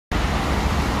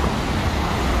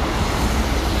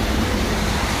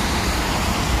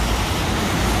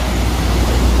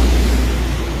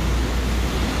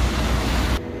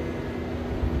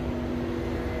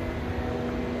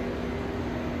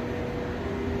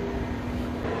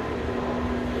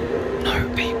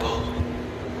people.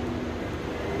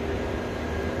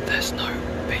 There's no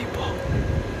people.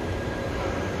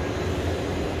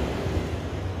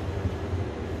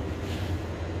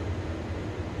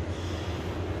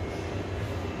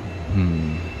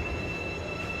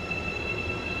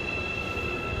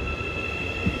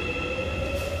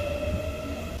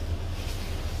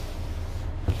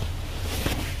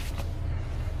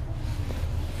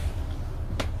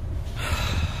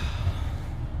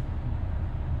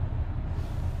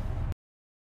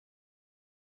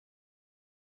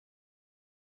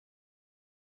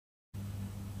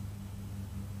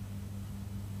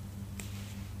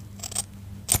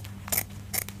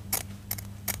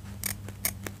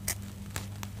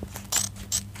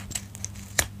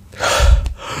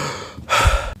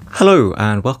 Hello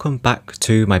and welcome back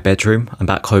to my bedroom. I'm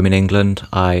back home in England.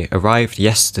 I arrived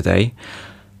yesterday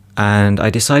and I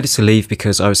decided to leave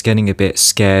because I was getting a bit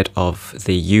scared of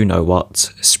the you-know-what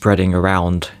spreading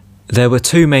around. There were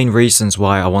two main reasons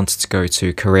why I wanted to go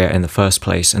to Korea in the first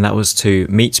place, and that was to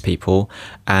meet people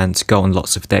and go on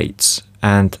lots of dates.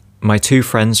 And my two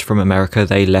friends from America,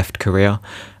 they left Korea,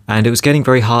 and it was getting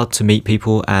very hard to meet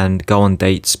people and go on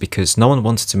dates because no one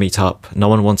wanted to meet up, no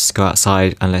one wanted to go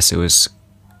outside unless it was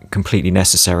completely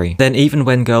necessary. Then even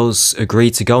when girls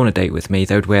agreed to go on a date with me,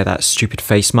 they would wear that stupid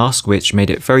face mask, which made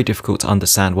it very difficult to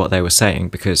understand what they were saying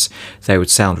because they would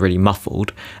sound really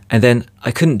muffled. And then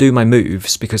I couldn't do my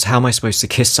moves because how am I supposed to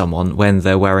kiss someone when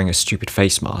they're wearing a stupid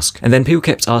face mask? And then people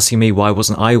kept asking me why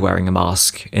wasn't I wearing a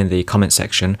mask in the comment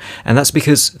section, and that's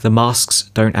because the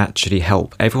masks don't actually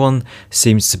help. Everyone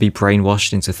seems to be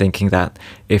brainwashed into thinking that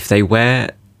if they wear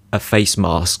a face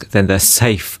mask, then they're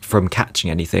safe from catching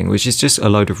anything, which is just a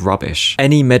load of rubbish.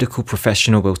 Any medical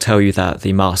professional will tell you that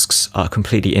the masks are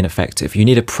completely ineffective. You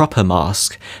need a proper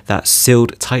mask that's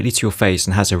sealed tightly to your face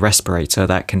and has a respirator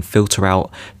that can filter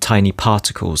out tiny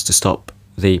particles to stop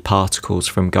the particles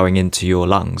from going into your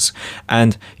lungs.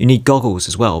 And you need goggles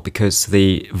as well because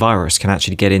the virus can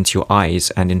actually get into your eyes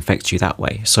and infect you that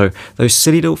way. So those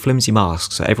silly little flimsy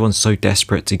masks that everyone's so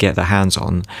desperate to get their hands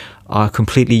on are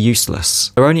completely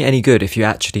useless. They're only any good if you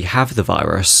actually have the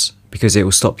virus, because it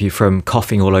will stop you from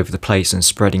coughing all over the place and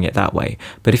spreading it that way.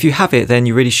 But if you have it, then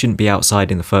you really shouldn't be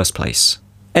outside in the first place.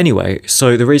 Anyway,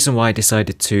 so the reason why I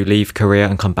decided to leave Korea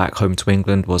and come back home to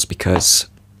England was because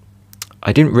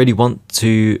I didn't really want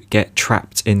to get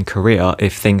trapped in Korea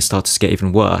if things started to get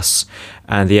even worse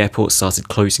and the airport started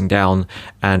closing down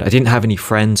and I didn't have any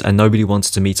friends and nobody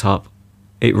wanted to meet up.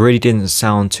 It really didn't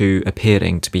sound too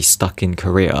appealing to be stuck in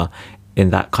Korea in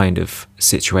that kind of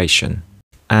situation.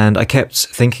 And I kept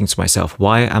thinking to myself,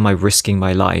 why am I risking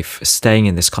my life staying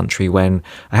in this country when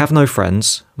I have no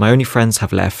friends? My only friends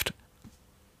have left.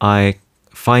 I'm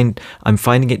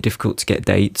finding it difficult to get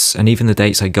dates, and even the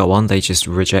dates I go on, they just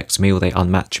reject me or they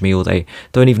unmatch me or they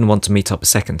don't even want to meet up a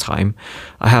second time.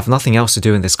 I have nothing else to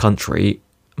do in this country,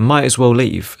 might as well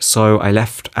leave. So I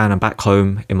left and I'm back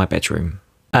home in my bedroom.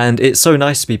 And it's so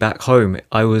nice to be back home.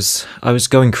 I was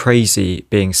going crazy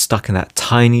being stuck in that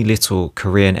tiny little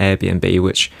Korean Airbnb,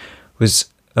 which was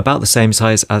about the same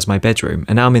size as my bedroom,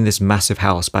 and now I'm in this massive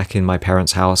house back in my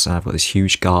parents' house and I've got this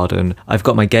huge garden. I've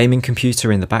got my gaming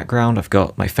computer in the background, I've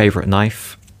got my favourite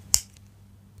knife,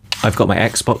 I've got my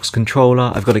Xbox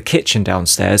controller, I've got a kitchen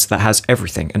downstairs that has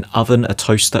everything: an oven, a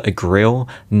toaster, a grill,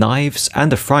 knives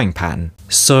and a frying pan.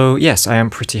 So yes, I am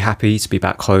pretty happy to be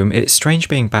back home. It's strange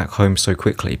being back home so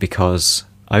quickly because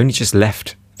I only just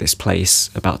left this place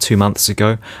about 2 months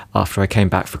ago after I came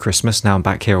back for Christmas. Now I'm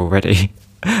back here already.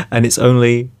 And it's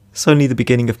only the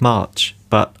beginning of March,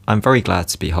 but I'm very glad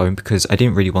to be home because I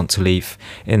didn't really want to leave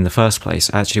in the first place.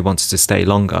 I actually wanted to stay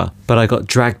longer, but I got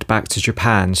dragged back to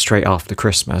Japan straight after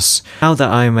Christmas. Now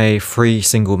that I'm a free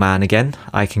single man again,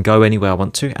 I can go anywhere I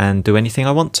want to and do anything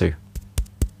I want to.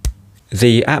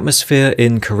 The atmosphere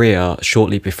in Korea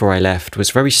shortly before I left was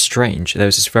very strange. There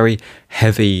was this very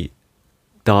heavy,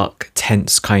 dark,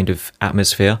 tense kind of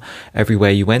atmosphere everywhere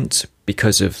you went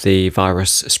because of the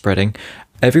virus spreading.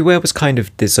 Everywhere was kind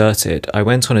of deserted. I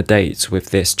went on a date with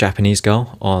this Japanese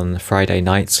girl on Friday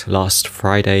night, last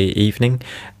Friday evening,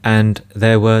 and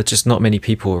there were just not many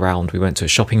people around. We went to a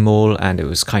shopping mall and it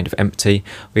was kind of empty.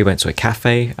 We went to a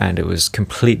cafe and it was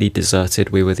completely deserted.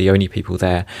 We were the only people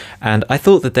there. And I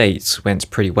thought the date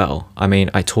went pretty well. I mean,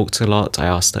 I talked a lot, I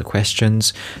asked her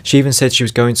questions. She even said she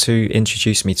was going to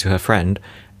introduce me to her friend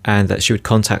and that she would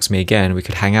contact me again, we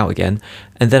could hang out again.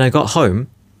 And then I got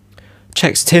home,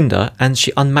 checked Tinder, and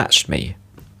she unmatched me.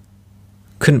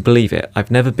 Couldn't believe it. I've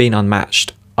never been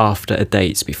unmatched after a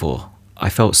date before. I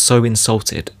felt so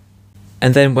insulted.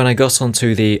 And then when I got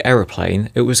onto the aeroplane,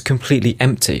 it was completely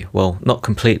empty. Well, not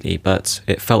completely, but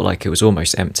it felt like it was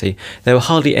almost empty. There were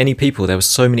hardly any people. There were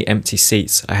so many empty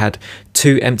seats. I had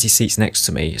 2 empty seats next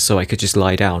to me, so I could just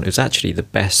lie down. It was actually the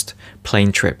best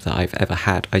plane trip that I've ever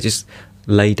had. I just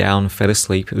lay down, fell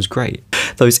asleep. It was great.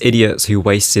 Those idiots who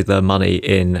wasted their money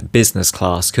in business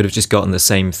class could have just gotten the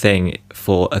same thing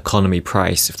for economy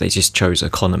price if they just chose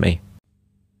economy.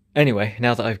 Anyway,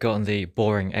 now that I've gotten the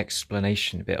boring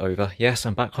explanation bit over, yes,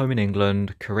 I'm back home in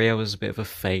England. Korea was a bit of a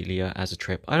failure as a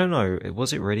trip. I don't know,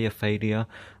 was it really a failure?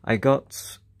 I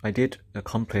did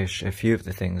accomplish a few of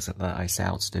the things that I set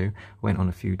out to do. Went on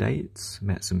a few dates,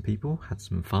 met some people, had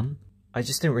some fun. I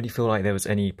just didn't really feel like there was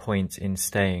any point in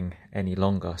staying any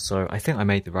longer, so I think I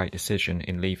made the right decision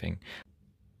in leaving.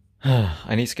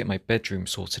 I need to get my bedroom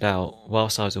sorted out.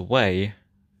 Whilst I was away,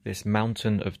 this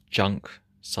mountain of junk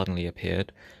suddenly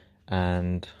appeared.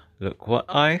 And look what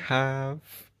I have.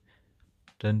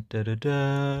 Dun, da, da,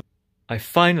 da. I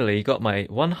finally got my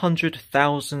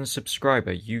 100,000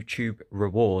 subscriber YouTube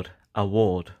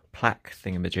award plaque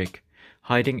thingamajig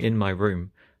hiding in my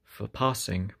room for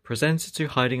passing. Presented to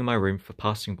hiding in my room for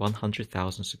passing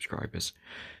 100,000 subscribers.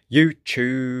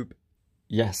 YouTube.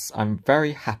 Yes, I'm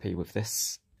very happy with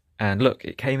this. And look,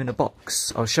 it came in a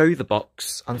box. I'll show you the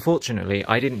box. Unfortunately,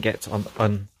 I didn't get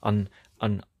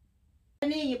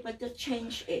You better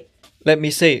change it. Let me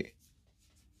see.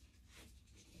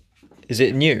 Is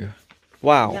it new?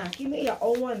 Wow. Yeah, give me your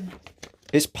old one.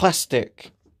 It's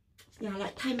plastic. Yeah,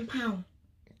 like £10.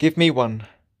 Give me one.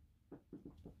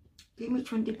 Give me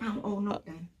 £20. Oh, not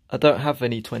then. I don't have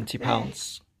any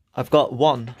 £20. I've got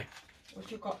one.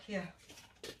 What you got here?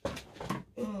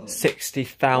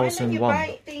 60,000 won. won. You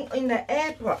buy thing in the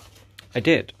airport? I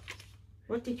did.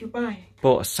 What did you buy?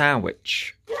 Bought a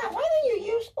sandwich. Yeah, why don't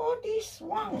you use all this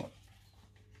one?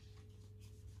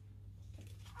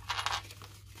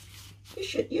 You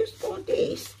should use all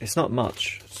this. It's not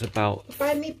much. It's about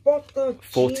Buy me bottle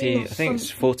 40. I think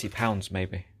it's £40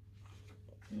 maybe.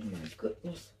 Oh my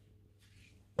goodness.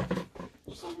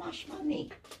 So much money.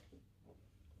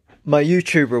 My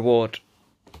YouTube award.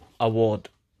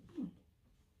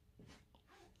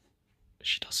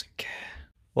 She doesn't care.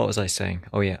 What was I saying?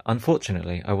 Oh yeah,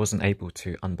 unfortunately I wasn't able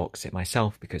to unbox it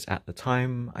myself because at the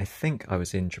time I think I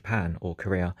was in Japan or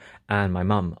Korea and my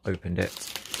mum opened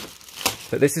it.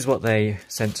 But this is what they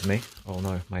sent to me. Oh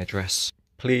no, my address.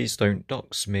 Please don't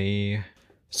dox me.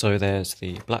 So there's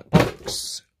the black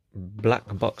box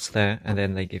there, and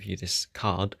then they give you this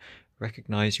card.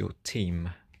 Recognize your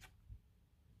team.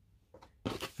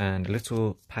 And a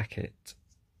little packet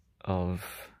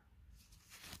of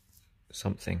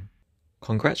something.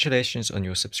 Congratulations on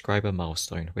your subscriber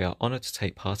milestone. We are honoured to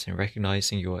take part in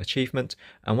recognising your achievement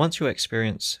and want your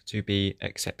experience to be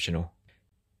exceptional.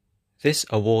 This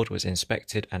award was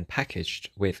inspected and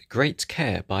packaged with great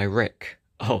care by Rick.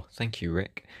 Oh, thank you,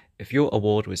 Rick. If your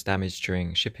award was damaged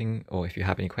during shipping or if you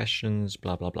have any questions,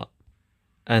 blah, blah, blah.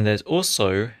 And there's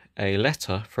also a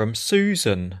letter from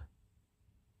Susan.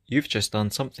 You've just done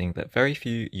something that very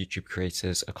few YouTube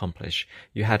creators accomplish.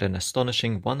 You had an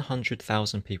astonishing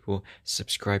 100,000 people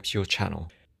subscribe to your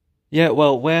channel. Yeah,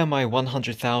 well, where are my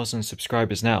 100,000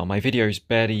 subscribers now? My videos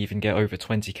barely even get over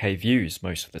 20k views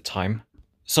most of the time.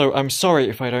 So I'm sorry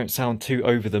if I don't sound too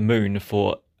over the moon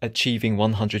for achieving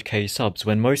 100k subs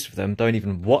when most of them don't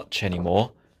even watch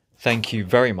anymore. Thank you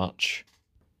very much.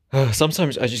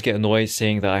 Sometimes I just get annoyed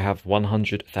seeing that I have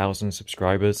 100,000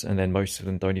 subscribers and then most of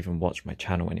them don't even watch my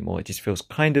channel anymore. It just feels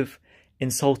kind of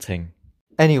insulting.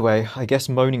 Anyway, I guess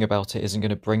moaning about it isn't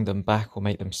going to bring them back or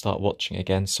make them start watching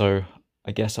again, so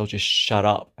I guess I'll just shut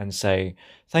up and say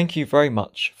thank you very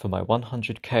much for my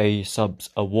 100k subs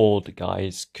award,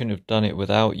 guys. Couldn't have done it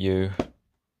without you.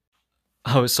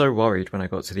 I was so worried when I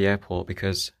got to the airport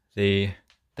because the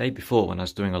day before when I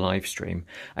was doing a live stream,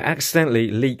 I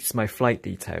accidentally leaked my flight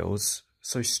details.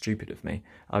 So stupid of me.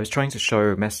 I was trying to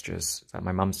show messages that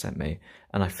my mum sent me,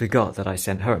 and I forgot that I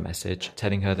sent her a message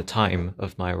telling her the time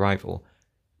of my arrival.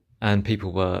 And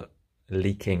people were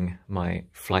leaking my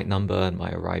flight number and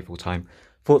my arrival time.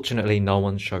 Fortunately, no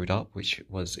one showed up, which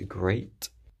was great.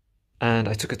 And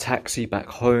I took a taxi back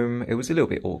home. It was a little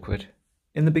bit awkward.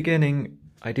 In the beginning,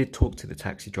 I did talk to the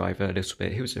taxi driver a little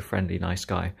bit. He was a friendly, nice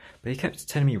guy, but he kept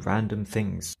telling me random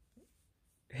things.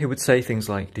 He would say things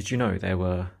like, did you know there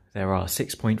are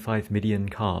 6.5 million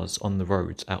cars on the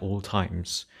roads at all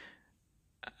times?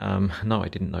 No, I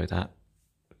didn't know that.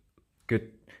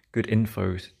 Good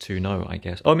info to know, I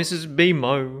guess. Oh, Mrs.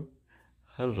 Bimo!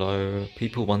 Hello.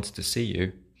 People wanted to see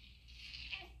you.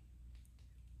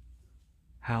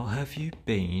 How have you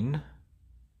been?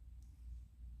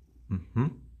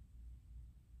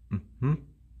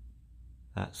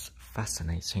 That's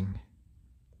fascinating.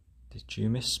 Did you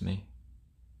miss me?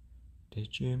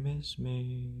 Did you miss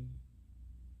me?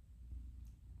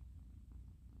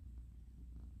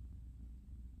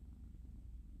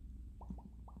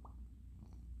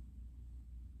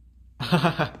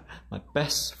 My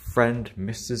best friend,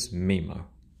 Mrs. Mimo.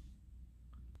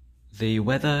 The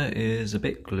weather is a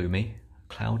bit gloomy,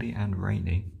 cloudy and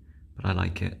rainy, but I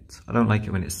like it. I don't like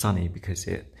it when it's sunny because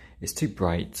it's too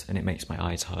bright and it makes my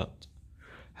eyes hurt.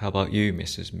 How about you,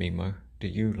 Mrs. Mimo? Do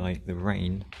you like the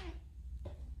rain?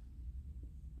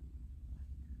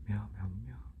 Meow, meow,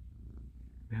 meow.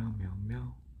 Meow, meow,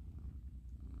 meow.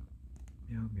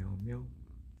 Meow, meow, meow.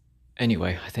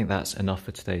 Anyway, I think that's enough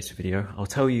for today's video. I'll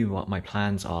tell you what my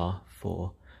plans are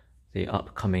for the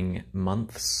upcoming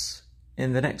months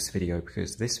in the next video,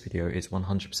 because this video is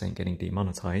 100% getting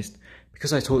demonetized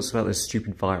because I talked about this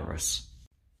stupid virus.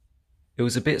 It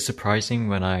was a bit surprising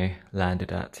when I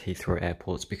landed at Heathrow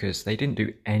Airport because they didn't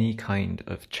do any kind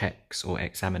of checks or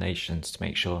examinations to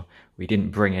make sure we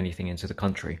didn't bring anything into the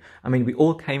country. I mean, we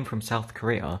all came from South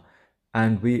Korea,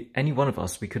 and any one of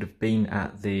us, we could have been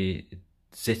at the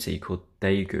city called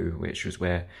Daegu, which was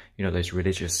where, you know, those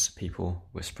religious people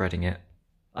were spreading it.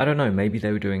 I don't know, maybe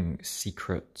they were doing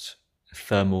secret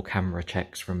thermal camera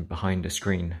checks from behind a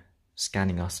screen,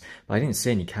 scanning us, but I didn't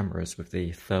see any cameras with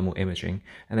the thermal imaging,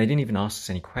 and they didn't even ask us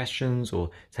any questions or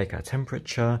take our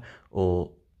temperature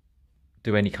or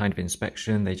do any kind of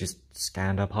inspection. They just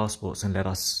scanned our passports and let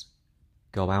us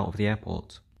go out of the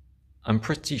airport. I'm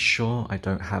pretty sure I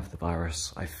don't have the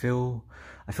virus. I feel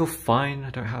fine. I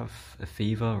don't have a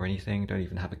fever or anything, don't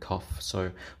even have a cough,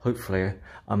 so hopefully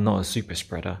I'm not a super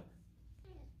spreader.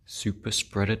 Super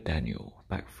spreader Daniel,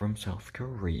 back from South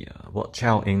Korea. Watch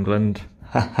out, England.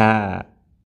 Haha.